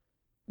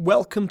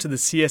Welcome to the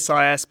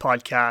CSIS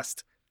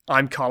podcast.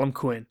 I'm Colin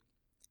Quinn.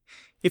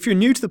 If you're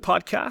new to the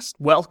podcast,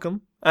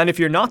 welcome. And if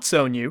you're not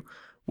so new,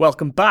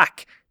 welcome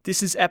back.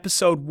 This is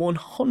episode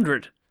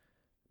 100.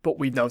 But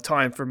we've no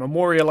time for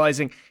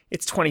memorializing.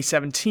 It's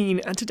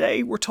 2017, and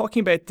today we're talking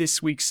about this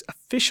week's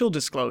official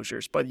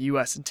disclosures by the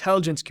US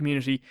intelligence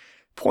community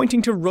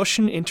pointing to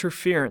Russian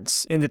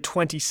interference in the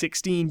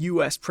 2016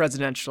 US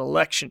presidential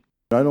election.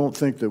 I don't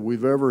think that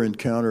we've ever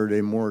encountered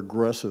a more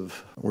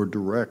aggressive or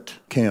direct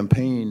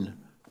campaign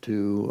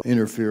to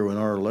interfere in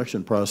our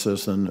election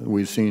process than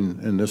we've seen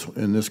in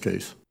this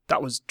case.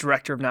 That was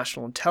Director of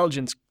National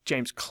Intelligence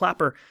James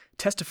Clapper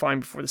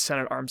testifying before the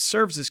Senate Armed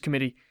Services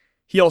Committee.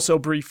 He also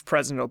briefed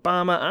President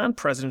Obama and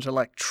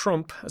President-elect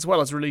Trump, as well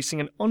as releasing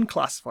an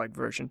unclassified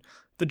version,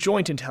 the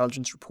Joint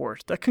Intelligence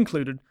Report, that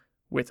concluded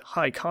with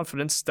high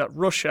confidence that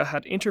Russia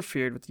had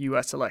interfered with the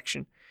US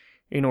election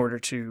in order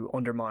to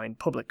undermine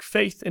public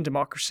faith in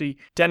democracy,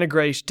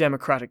 denigrate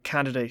Democratic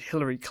candidate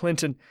Hillary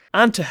Clinton,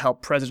 and to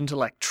help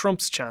President-elect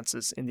Trump's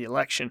chances in the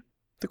election.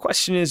 The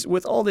question is,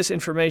 with all this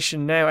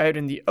information now out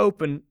in the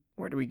open,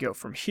 where do we go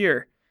from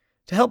here?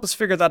 To help us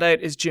figure that out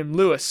is Jim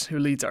Lewis, who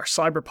leads our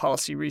cyber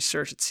policy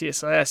research at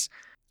CSIS,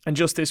 and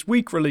just this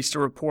week released a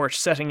report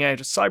setting out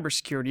a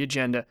cybersecurity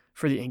agenda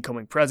for the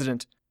incoming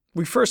president.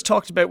 We first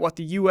talked about what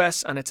the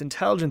US and its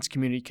intelligence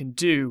community can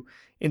do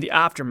in the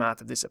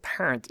aftermath of this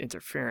apparent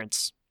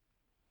interference.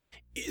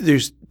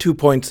 There's 2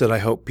 points that I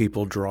hope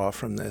people draw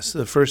from this.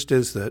 The first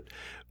is that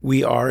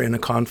we are in a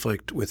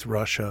conflict with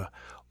Russia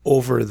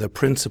over the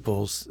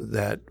principles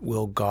that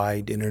will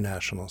guide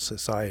international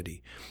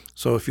society.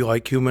 So if you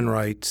like human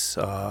rights,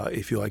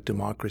 if you like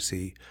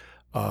democracy,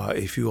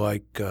 if you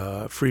like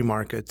free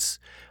markets,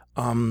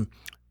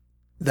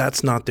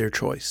 that's not their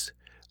choice.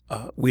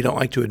 We don't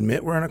like to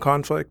admit we're in a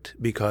conflict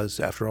because,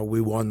 after all, we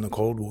won the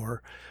Cold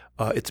War.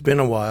 It's been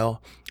a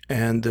while,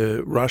 and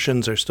the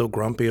Russians are still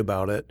grumpy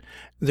about it.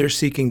 They're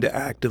seeking to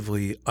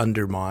actively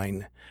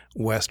undermine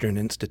Western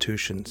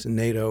institutions,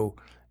 NATO,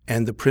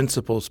 and the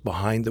principles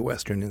behind the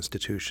Western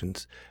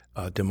institutions,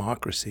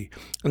 democracy.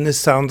 And this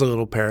sounds a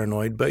little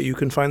paranoid, but you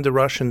can find the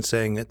Russians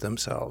saying it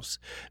themselves,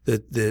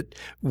 that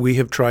we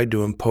have tried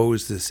to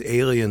impose this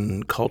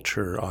alien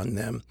culture on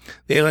them.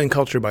 The alien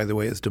culture, by the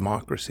way, is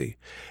democracy,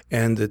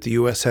 and that the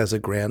U.S. has a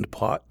grand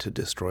plot to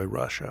destroy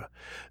Russia.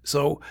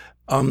 So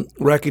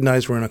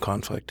recognize we're in a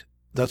conflict.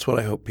 That's what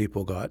I hope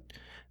people got.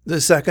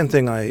 The second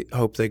thing I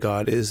hope they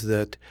got is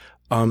that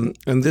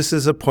and this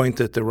is a point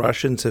that the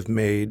Russians have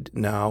made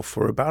now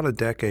for about a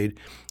decade.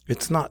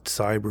 It's not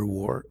cyber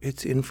war,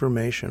 it's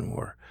information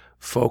war.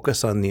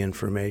 Focus on the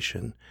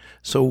information.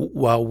 So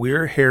while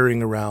we're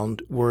herring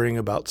around worrying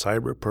about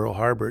cyber Pearl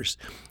Harbors,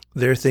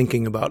 they're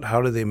thinking about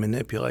how do they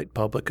manipulate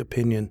public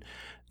opinion.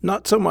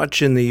 Not so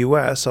much in the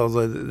U.S.,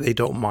 although they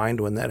don't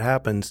mind when that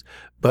happens,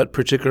 but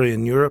particularly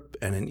in Europe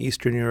and in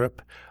Eastern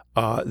Europe.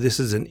 This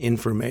is an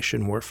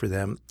information war for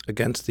them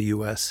against the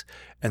U.S.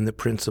 and the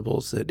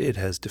principles that it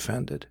has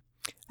defended.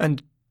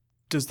 And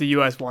does the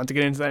U.S. want to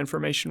get into that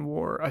information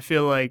war? I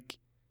feel like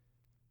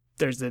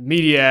there's the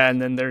media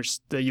and then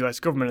there's the U.S.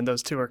 government, and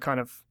those two are kind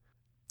of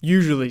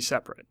usually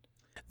separate.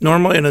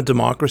 Normally in a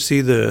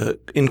democracy, the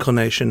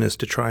inclination is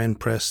to try and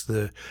press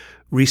the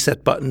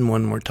reset button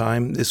one more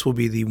time. This will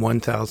be the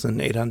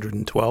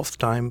 1,812th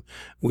time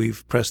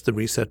we've pressed the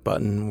reset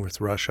button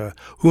with Russia.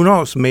 Who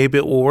knows? Maybe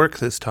it will work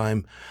this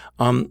time.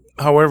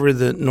 However,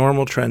 the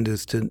normal trend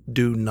is to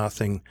do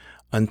nothing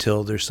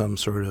until there's some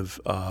sort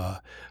of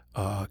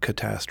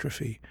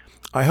catastrophe.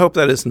 I hope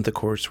that isn't the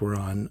course we're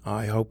on.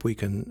 I hope we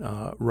can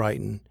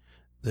righten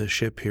the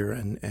ship here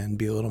and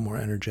be a little more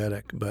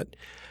energetic. But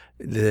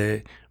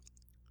the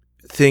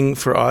thing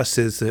for us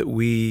is that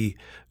we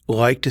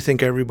like to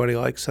think everybody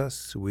likes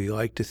us. We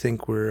like to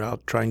think we're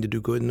out trying to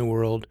do good in the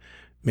world.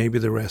 Maybe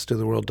the rest of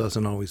the world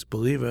doesn't always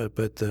believe it,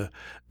 but the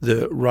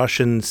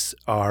Russians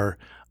are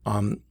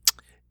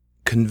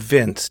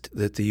convinced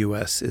that the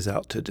U.S. is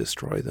out to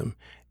destroy them,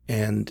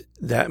 and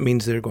that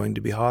means they're going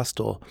to be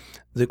hostile.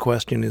 The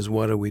question is,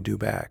 what do we do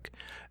back?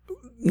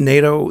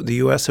 NATO, the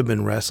U.S. have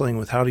been wrestling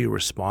with how do you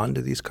respond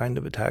to these kind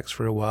of attacks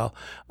for a while.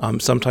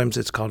 Sometimes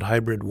it's called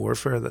hybrid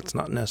warfare. That's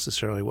not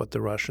necessarily what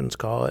the Russians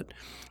call it.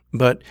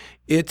 But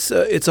it's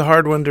a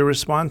hard one to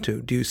respond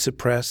to. Do you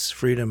suppress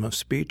freedom of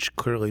speech?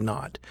 Clearly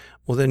not.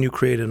 Well, then you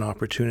create an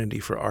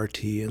opportunity for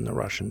RT and the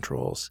Russian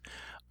trolls.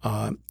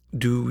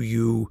 Do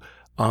you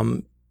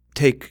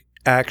take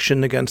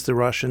action against the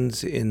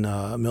Russians in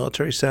a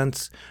military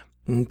sense?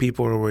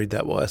 People are worried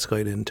that will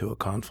escalate into a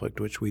conflict,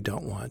 which we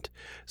don't want.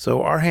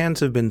 So our hands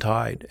have been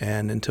tied,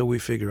 and until we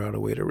figure out a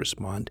way to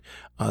respond,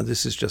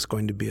 this is just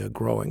going to be a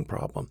growing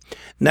problem.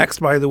 Next,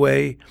 by the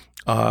way,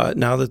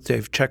 now that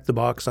they've checked the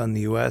box on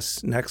the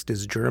U.S., next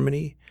is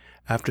Germany,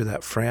 after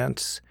that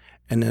France,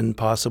 and then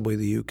possibly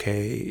the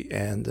U.K.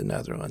 and the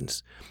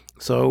Netherlands.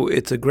 So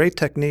it's a great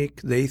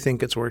technique. They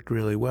think it's worked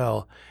really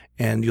well,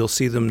 and you'll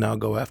see them now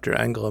go after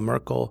Angela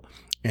Merkel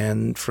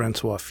and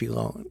Francois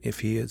Fillon,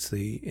 if he is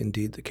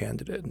indeed the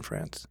candidate in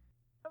France.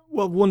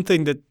 Well, one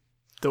thing that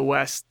the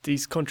West,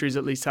 these countries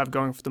at least have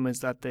going for them,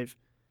 is that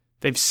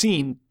they've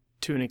seen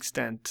to an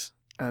extent,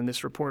 and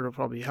this report will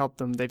probably help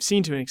them. They've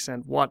seen to an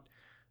extent what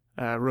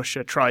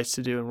Russia tries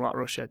to do and what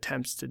Russia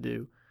attempts to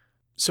do.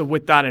 So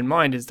with that in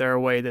mind, is there a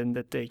way then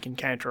that they can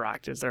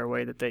counteract? Is there a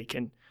way that they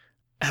can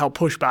help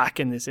push back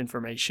in this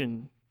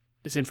information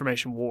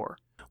war?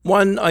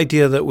 One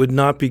idea that would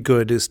not be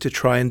good is to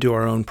try and do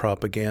our own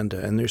propaganda,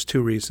 and there's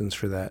two reasons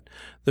for that.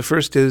 The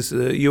first is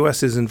the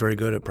U.S. isn't very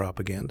good at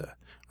propaganda,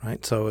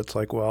 right? So it's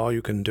like, well,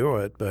 you can do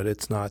it, but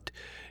it's not,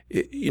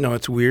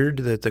 it's weird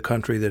that the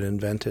country that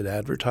invented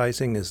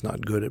advertising is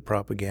not good at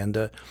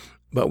propaganda,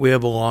 but we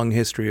have a long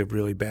history of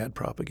really bad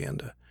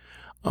propaganda.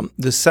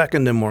 The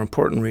second and more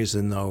important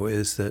reason, though,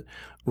 is that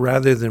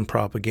rather than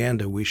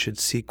propaganda, we should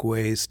seek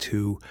ways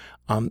to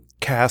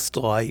cast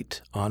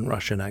light on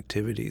Russian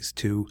activities,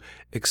 to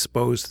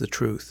expose the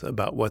truth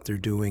about what they're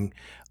doing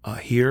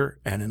here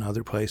and in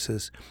other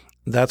places.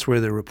 That's where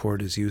the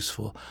report is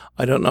useful.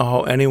 I don't know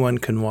how anyone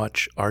can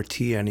watch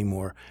RT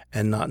anymore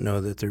and not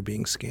know that they're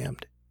being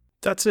scammed.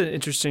 That's an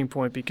interesting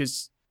point,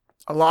 because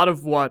a lot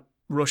of what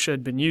Russia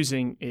had been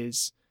using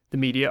is the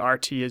media.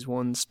 RT is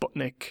one,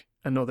 Sputnik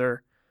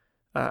another,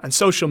 and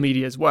social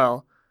media as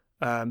well.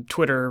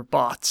 Twitter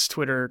bots,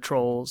 Twitter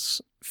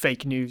trolls,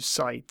 fake news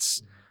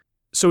sites.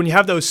 So when you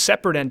have those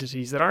separate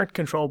entities that aren't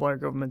controlled by our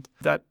government,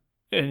 that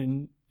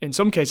in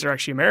some cases are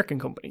actually American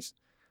companies,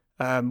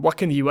 what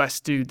can the U.S.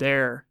 do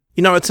there?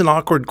 It's an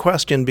awkward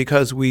question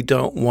because we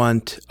don't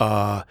want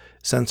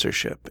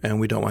censorship, and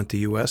we don't want the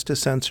U.S. to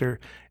censor,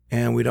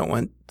 and we don't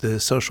want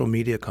the social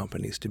media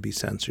companies to be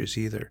censors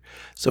either.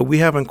 So we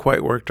haven't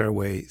quite worked our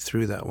way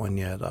through that one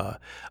yet. A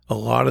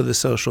lot of the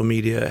social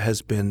media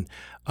has been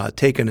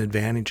taken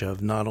advantage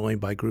of, not only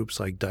by groups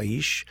like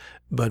Daesh,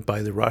 but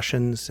by the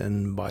Russians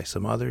and by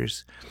some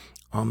others.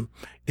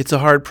 It's a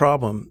hard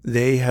problem.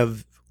 They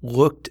have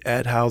looked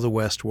at how the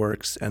West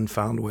works and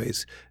found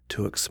ways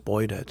to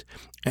exploit it.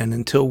 And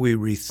until we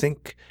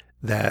rethink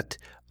that,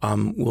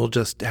 we'll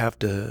just have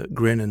to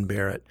grin and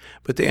bear it.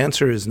 But the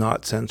answer is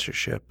not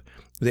censorship.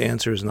 The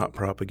answer is not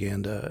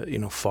propaganda,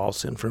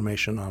 false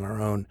information on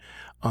our own.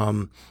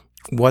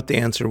 What the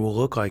answer will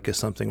look like is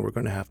something we're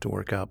going to have to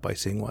work out by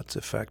seeing what's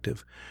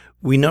effective.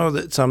 We know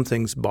that some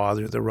things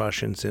bother the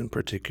Russians in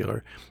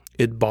particular.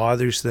 It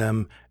bothers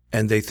them,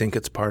 and they think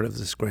it's part of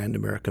this grand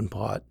American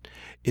plot.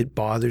 It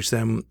bothers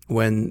them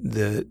when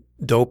the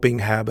doping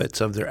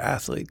habits of their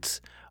athletes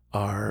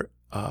are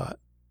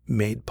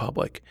made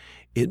public.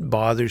 It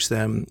bothers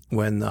them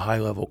when the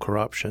high-level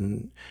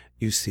corruption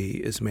you see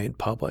is made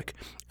public.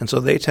 And so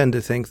they tend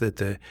to think that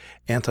the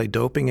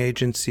anti-doping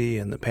agency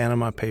and the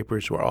Panama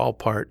Papers were all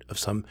part of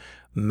some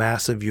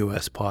massive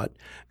U.S. plot.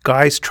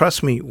 Guys,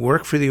 trust me,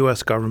 work for the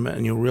U.S. government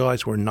and you'll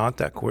realize we're not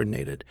that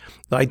coordinated.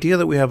 The idea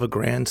that we have a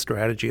grand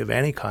strategy of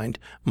any kind,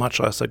 much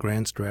less a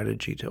grand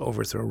strategy to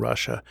overthrow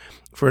Russia,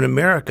 for an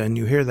American,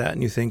 you hear that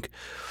and you think,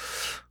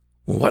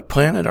 what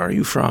planet are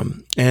you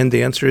from? And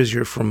the answer is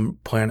you're from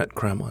planet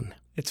Kremlin.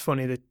 It's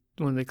funny that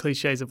one of the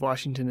cliches of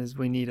Washington is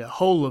we need a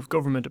whole of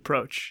government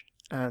approach,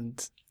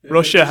 and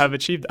Russia have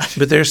achieved that.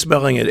 But they're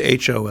spelling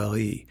it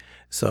HOLE.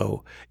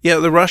 So, yeah,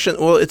 the Russian,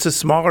 well, it's a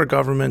smaller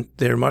government.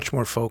 They're much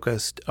more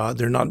focused.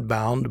 They're not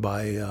bound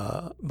by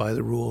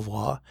the rule of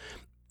law.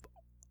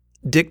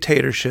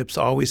 Dictatorships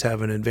always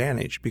have an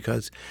advantage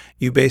because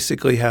you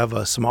basically have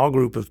a small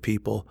group of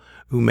people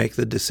who make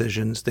the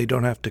decisions. They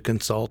don't have to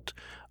consult.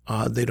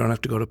 They don't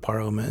have to go to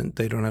parliament.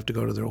 They don't have to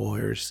go to their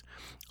lawyers.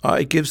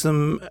 It gives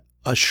them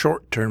a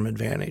short-term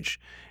advantage.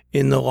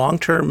 In the long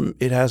term,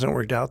 it hasn't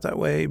worked out that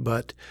way,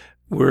 but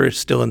we're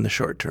still in the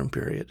short-term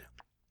period.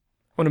 I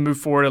want to move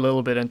forward a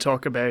little bit and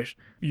talk about,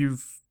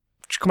 you've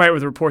come out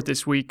with a report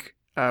this week,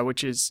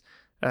 which is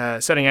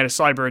setting out a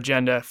cyber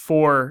agenda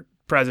for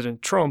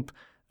President Trump.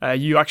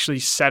 You actually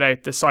set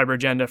out the cyber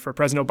agenda for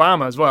President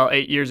Obama as well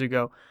 8 years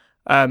ago.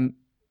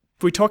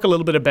 We talk a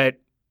little bit about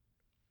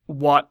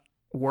what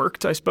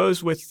worked, I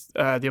suppose, with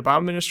the Obama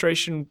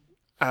administration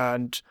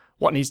and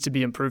what needs to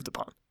be improved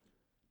upon.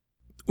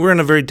 We're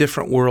in a very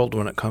different world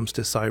when it comes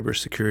to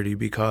cybersecurity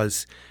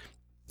because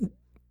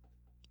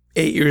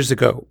 8 years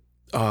ago,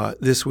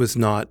 this was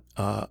not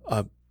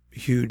a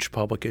huge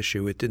public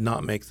issue. It did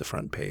not make the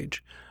front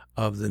page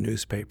of the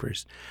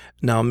newspapers.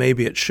 Now,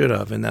 maybe it should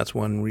have, and that's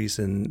one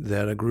reason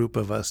that a group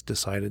of us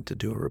decided to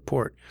do a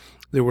report.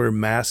 There were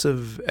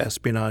massive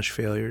espionage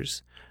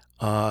failures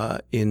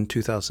in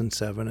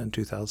 2007 and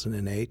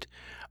 2008.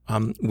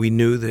 We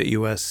knew that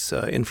U.S.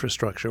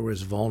 infrastructure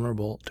was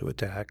vulnerable to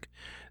attack.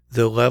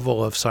 The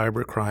level of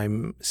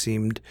cybercrime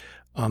seemed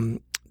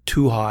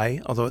too high,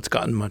 although it's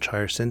gotten much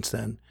higher since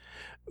then.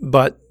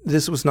 But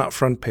this was not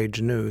front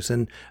page news,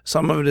 and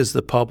some of it is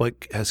the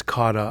public has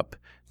caught up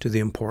to the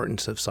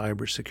importance of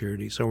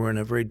cybersecurity, so we're in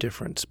a very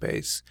different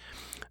space.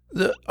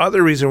 The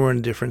other reason we're in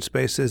a different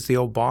space is the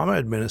Obama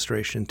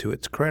administration, to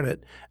its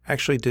credit,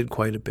 actually did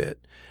quite a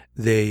bit.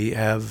 They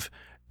have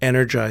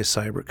energized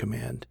Cyber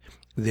Command.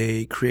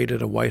 They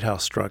created a White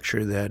House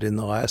structure that in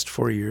the last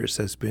 4 years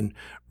has been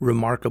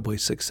remarkably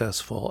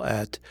successful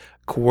at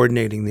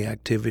coordinating the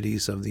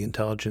activities of the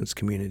intelligence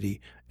community,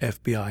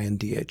 FBI and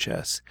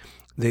DHS.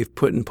 They've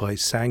put in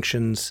place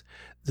sanctions.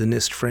 the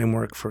NIST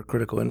framework for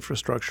critical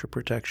infrastructure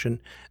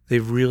protection.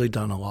 They've really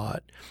done a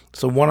lot.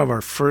 So one of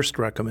our first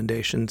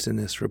recommendations in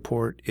this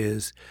report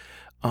is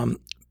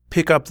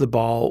pick up the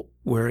ball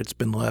where it's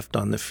been left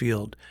on the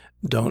field.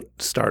 Don't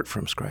start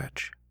from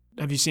scratch.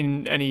 Have you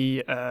seen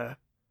any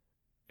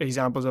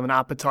examples of an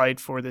appetite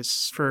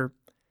for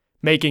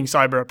making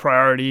cyber a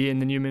priority in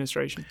the new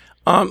administration?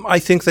 I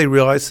think they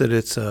realize that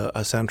it's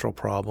a central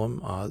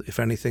problem. If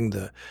anything,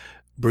 the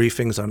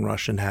briefings on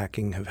Russian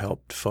hacking have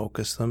helped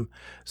focus them.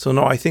 So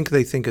no, I think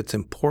they think it's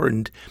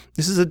important.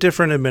 This is a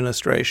different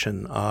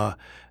administration.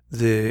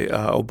 The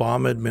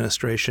Obama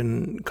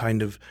administration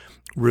kind of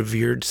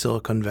revered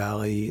Silicon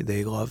Valley.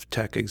 They love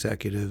tech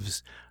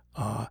executives.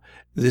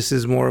 This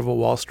is more of a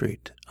Wall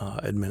Street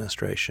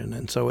administration,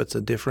 and so it's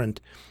a different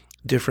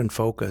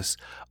focus.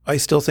 I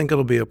still think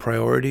it'll be a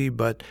priority,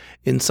 but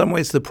in some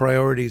ways the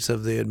priorities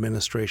of the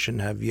administration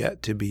have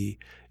yet to be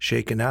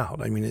shaken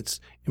out. I mean, it's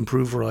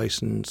improve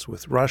relations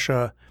with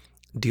Russia,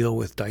 deal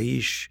with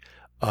Daesh,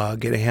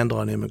 get a handle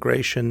on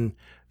immigration,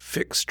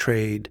 fix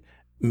trade,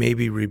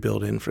 maybe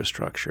rebuild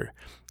infrastructure.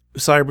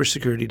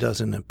 Cybersecurity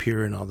doesn't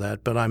appear in all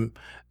that, but I'm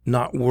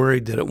not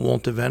worried that it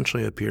won't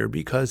eventually appear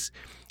because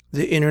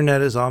the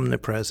internet is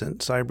omnipresent.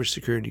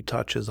 Cybersecurity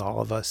touches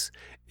all of us.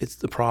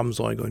 The problem's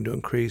only going to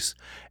increase.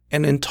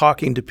 And in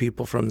talking to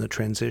people from the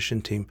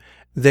transition team,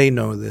 they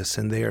know this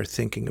and they are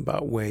thinking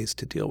about ways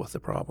to deal with the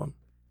problem.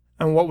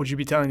 And what would you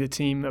be telling the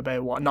team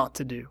about what not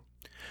to do?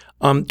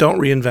 Don't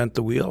reinvent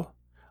the wheel.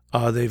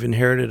 They've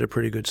inherited a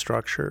pretty good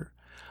structure.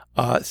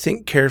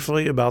 Think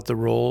carefully about the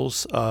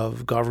roles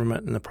of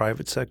government and the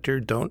private sector.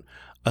 Don't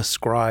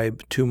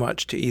ascribe too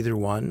much to either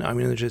one. I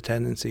mean, there's a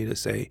tendency to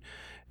say,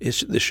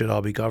 this should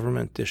all be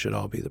government, this should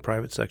all be the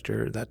private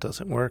sector. That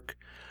doesn't work.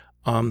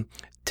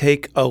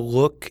 Take a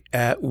look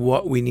at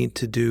what we need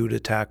to do to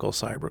tackle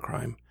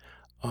cybercrime.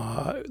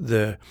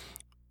 The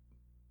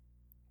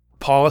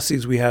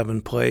policies we have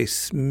in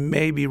place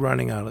may be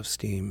running out of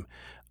steam.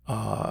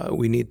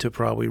 We need to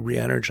probably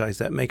re-energize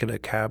that, make it a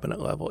cabinet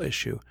level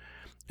issue.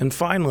 And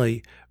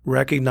finally,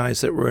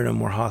 recognize that we're in a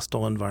more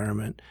hostile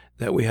environment,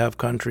 that we have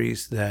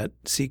countries that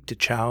seek to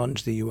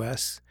challenge the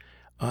U.S.,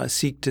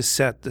 seek to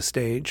set the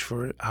stage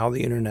for how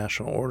the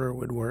international order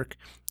would work.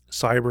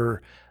 Cyber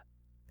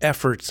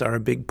efforts are a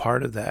big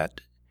part of that,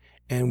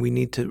 and we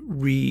need to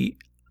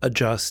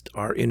readjust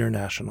our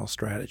international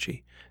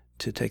strategy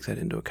to take that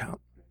into account.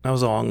 That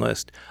was a long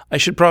list. I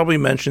should probably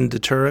mention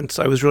deterrence.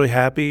 I was really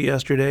happy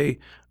yesterday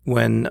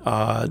when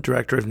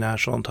Director of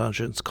National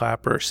Intelligence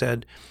Clapper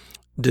said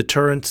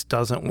deterrence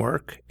doesn't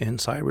work in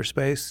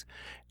cyberspace,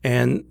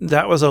 and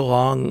that was a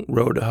long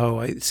road to hoe.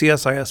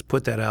 CSIS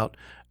put that out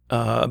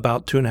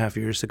about 2.5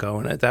 years ago,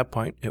 and at that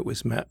point it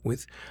was met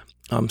with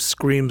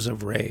screams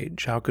of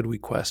rage. How could we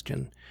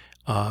question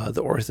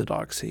the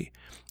orthodoxy?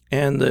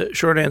 And the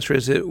short answer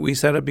is that we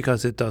said it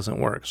because it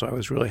doesn't work. So I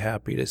was really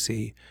happy to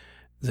see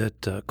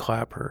that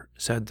Clapper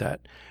said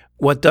that.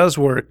 What does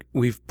work,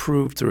 we've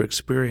proved through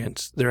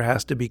experience. There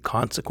has to be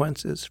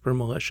consequences for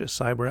malicious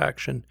cyber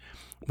action,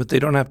 but they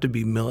don't have to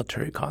be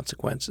military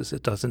consequences.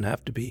 It doesn't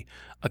have to be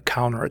a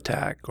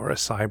counterattack or a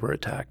cyber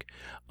attack.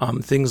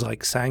 Things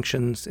like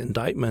sanctions,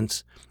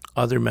 indictments,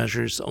 other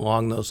measures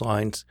along those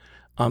lines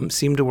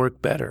seem to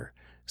work better.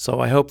 So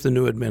I hope the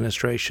new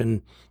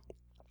administration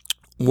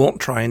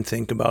won't try and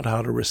think about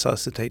how to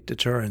resuscitate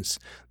deterrence,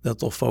 that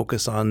they'll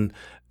focus on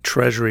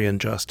Treasury and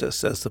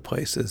justice as the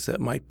places that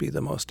might be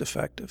the most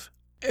effective.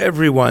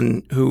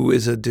 Everyone who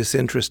is a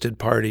disinterested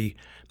party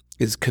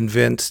is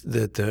convinced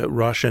that the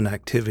Russian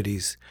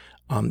activities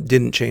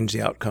didn't change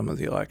the outcome of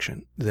the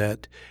election,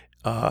 that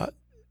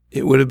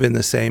it would have been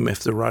the same if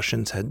the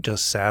Russians had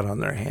just sat on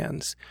their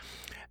hands.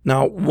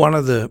 Now, one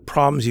of the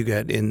problems you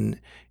get in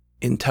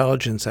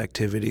intelligence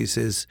activities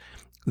is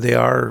they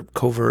are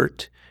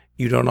covert.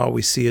 You don't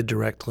always see a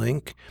direct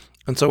link.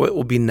 And so it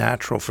will be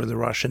natural for the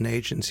Russian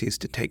agencies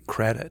to take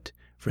credit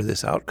for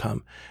this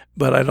outcome.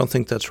 But I don't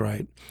think that's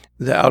right.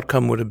 The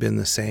outcome would have been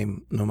the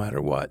same no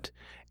matter what.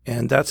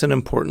 And that's an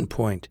important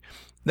point.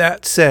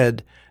 That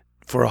said,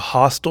 for a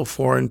hostile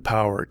foreign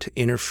power to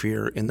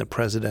interfere in the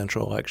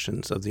presidential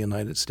elections of the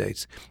United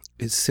States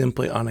is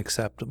simply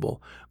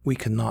unacceptable. We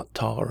cannot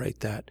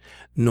tolerate that,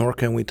 nor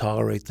can we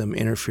tolerate them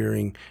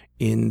interfering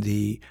in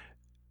the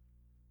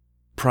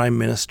prime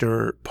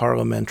minister,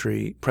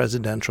 parliamentary,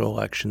 presidential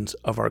elections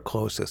of our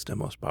closest and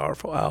most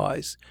powerful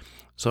allies.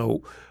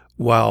 So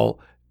while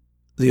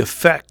the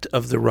effect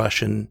of the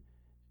Russian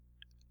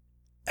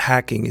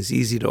hacking is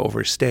easy to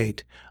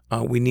overstate,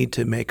 we need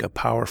to make a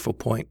powerful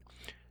point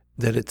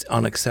that it's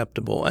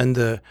unacceptable. And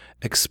the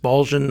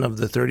expulsion of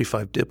the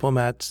 35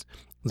 diplomats,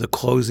 the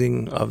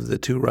closing of the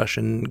 2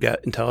 Russian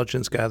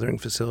intelligence gathering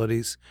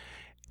facilities,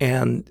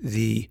 and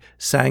the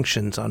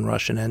sanctions on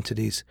Russian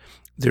entities,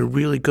 they're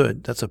really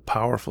good. That's a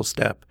powerful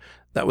step.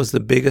 That was the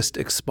biggest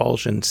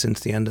expulsion since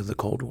the end of the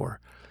Cold War.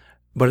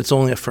 But it's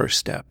only a first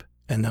step.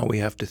 And now we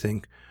have to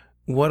think,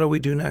 what do we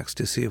do next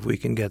to see if we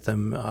can get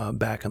them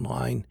back in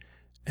line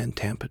and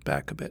tamp it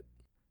back a bit?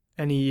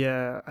 Any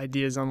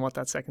ideas on what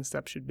that second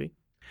step should be?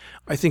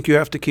 I think you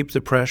have to keep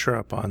the pressure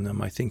up on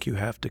them. I think you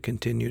have to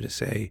continue to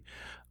say,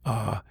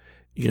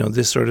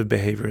 this sort of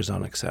behavior is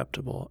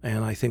unacceptable.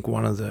 And I think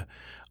one of the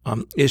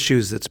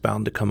issues that's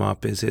bound to come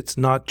up is it's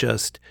not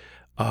just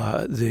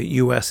the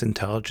U.S.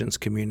 intelligence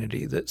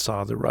community that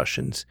saw the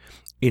Russians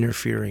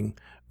interfering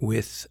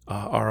with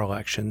our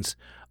elections.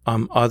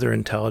 Other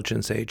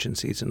intelligence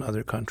agencies in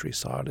other countries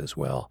saw it as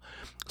well.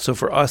 So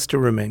for us to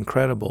remain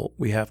credible,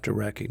 we have to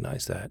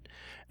recognize that.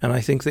 And I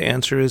think the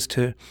answer is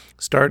to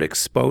start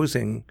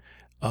exposing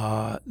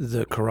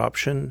the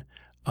corruption,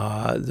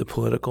 the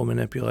political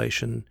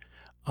manipulation,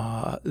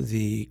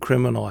 the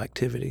criminal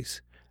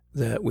activities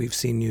that we've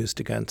seen used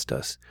against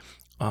us.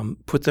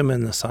 Put them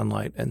in the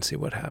sunlight and see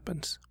what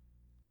happens.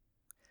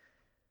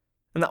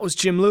 And that was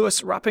Jim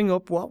Lewis wrapping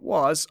up what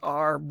was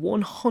our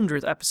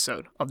 100th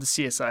episode of the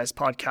CSIS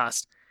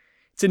podcast.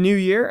 It's a new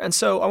year, and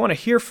so I want to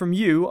hear from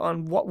you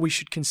on what we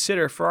should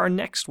consider for our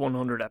next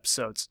 100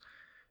 episodes.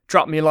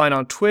 Drop me a line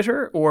on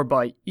Twitter or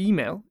by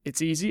email.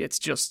 It's easy. It's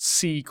just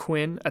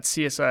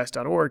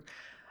cquinn@csis.org.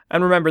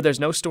 And remember, there's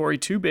no story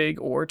too big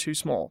or too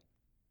small.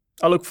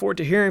 I look forward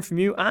to hearing from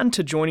you and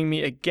to joining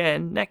me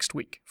again next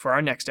week for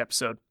our next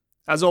episode.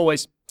 As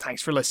always,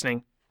 thanks for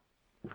listening.